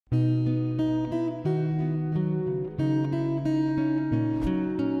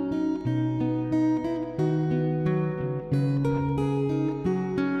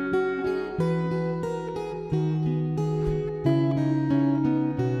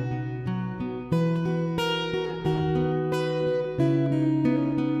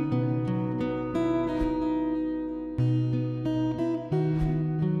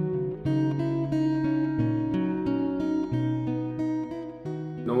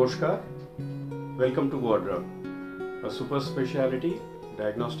Namaskar. Welcome to Quadra, a super specialty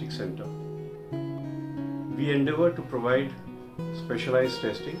diagnostic center. We endeavor to provide specialized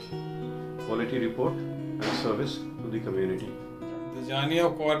testing, quality report and service to the community. The journey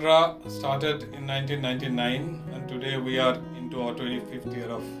of Quadra started in 1999 and today we are into our 25th year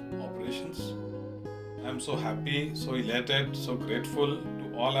of operations. I am so happy, so elated, so grateful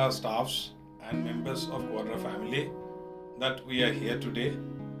to all our staffs and members of Quadra family that we are here today.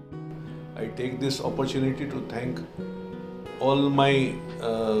 I take this opportunity to thank all my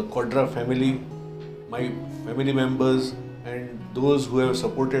Quadra family, my family members and those who have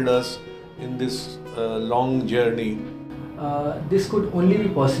supported us in this long journey. This could only be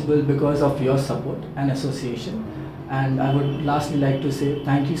possible because of your support and association, and I would lastly like to say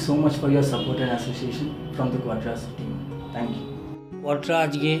thank you so much for your support and association from the Quadra team. Thank you. Quadra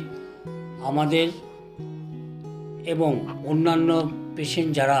আজকে আমাদের এবং অন্যান্য patient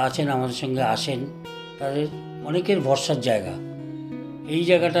যারা আছেন আমাদের সঙ্গে আসেন তাদের অনেকের ভরসার জায়গা। এই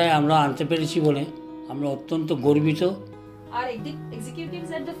জায়গাটায় আমরা আনতে পেরেছি বলে আমরা অত্যন্ত গর্বিত। Our executives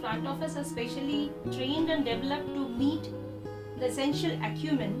at the front office are specially trained and developed to meet the essential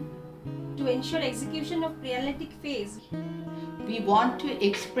acumen to ensure execution of pre-analytic phase. We want to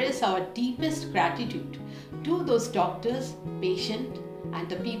express our deepest gratitude to those doctors, patients and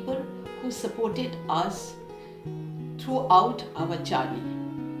the people who supported us throughout our journey.